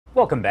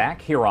Welcome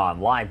back here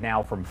on Live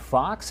Now from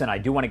Fox, and I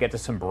do want to get to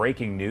some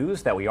breaking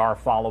news that we are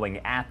following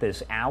at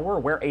this hour,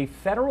 where a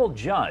federal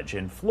judge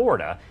in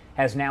Florida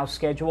has now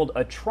scheduled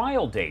a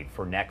trial date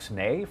for next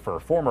May for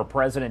former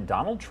President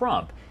Donald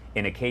Trump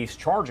in a case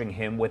charging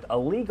him with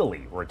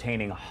illegally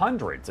retaining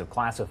hundreds of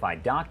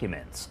classified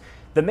documents.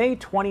 The May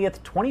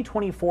 20th,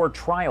 2024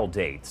 trial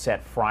date,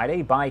 set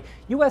Friday by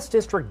U.S.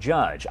 District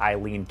Judge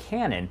Eileen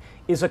Cannon,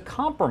 is a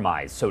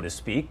compromise, so to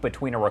speak,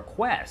 between a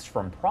request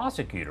from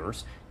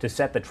prosecutors to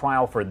set the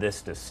trial for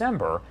this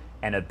December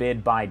and a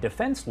bid by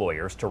defense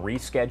lawyers to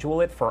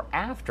reschedule it for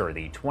after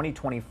the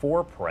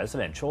 2024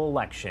 presidential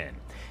election.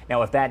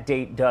 Now, if that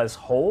date does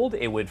hold,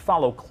 it would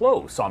follow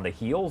close on the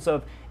heels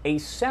of a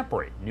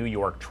separate New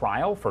York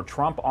trial for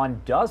Trump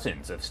on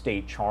dozens of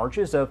state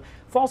charges of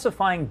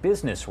falsifying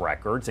business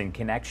records in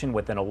connection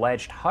with an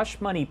alleged hush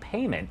money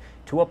payment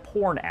to a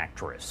porn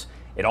actress.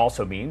 It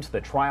also means the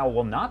trial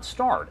will not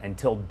start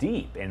until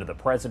deep into the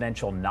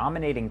presidential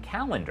nominating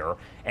calendar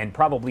and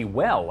probably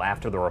well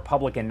after the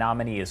Republican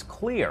nominee is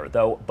clear,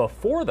 though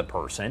before the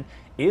person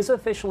is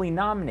officially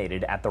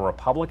nominated at the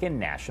Republican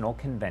National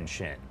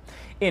Convention.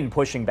 In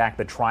pushing back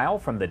the trial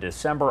from the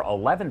December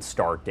 11th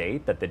start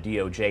date that the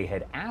DOJ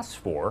had asked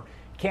for,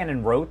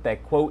 Cannon wrote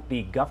that, quote,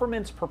 "The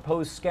government's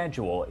proposed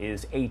schedule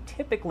is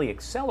atypically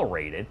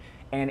accelerated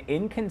and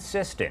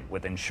inconsistent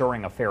with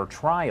ensuring a fair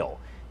trial."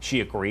 She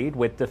agreed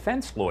with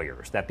defense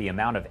lawyers that the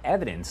amount of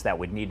evidence that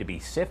would need to be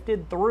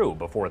sifted through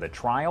before the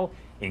trial,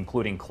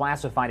 including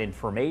classified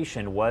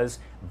information, was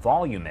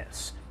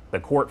voluminous. The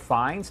court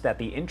finds that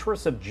the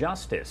interests of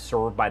justice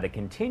served by the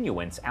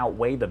continuance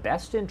outweigh the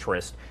best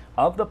interest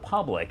of the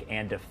public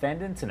and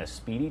defendants in a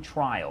speedy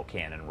trial,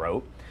 Cannon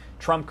wrote.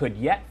 Trump could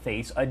yet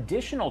face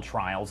additional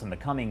trials in the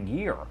coming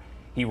year.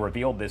 He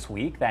revealed this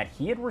week that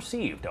he had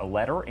received a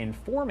letter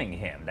informing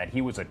him that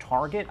he was a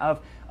target of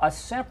a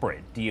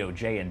separate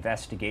DOJ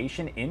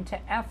investigation into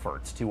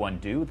efforts to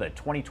undo the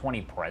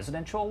 2020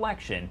 presidential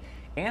election,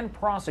 and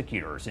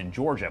prosecutors in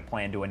Georgia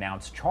plan to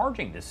announce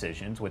charging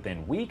decisions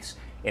within weeks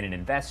in an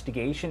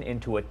investigation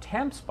into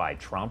attempts by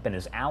Trump and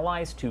his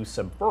allies to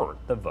subvert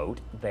the vote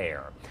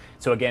there.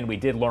 So again, we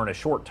did learn a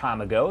short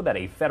time ago that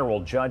a federal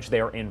judge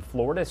there in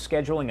Florida is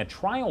scheduling a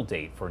trial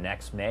date for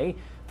next May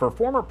for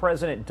former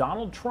President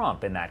Donald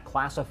Trump in that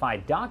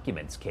classified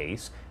documents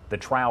case. The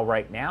trial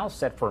right now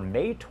set for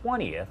May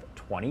 20th,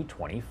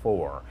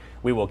 2024.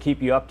 We will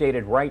keep you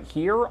updated right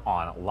here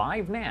on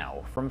Live Now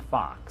from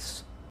Fox.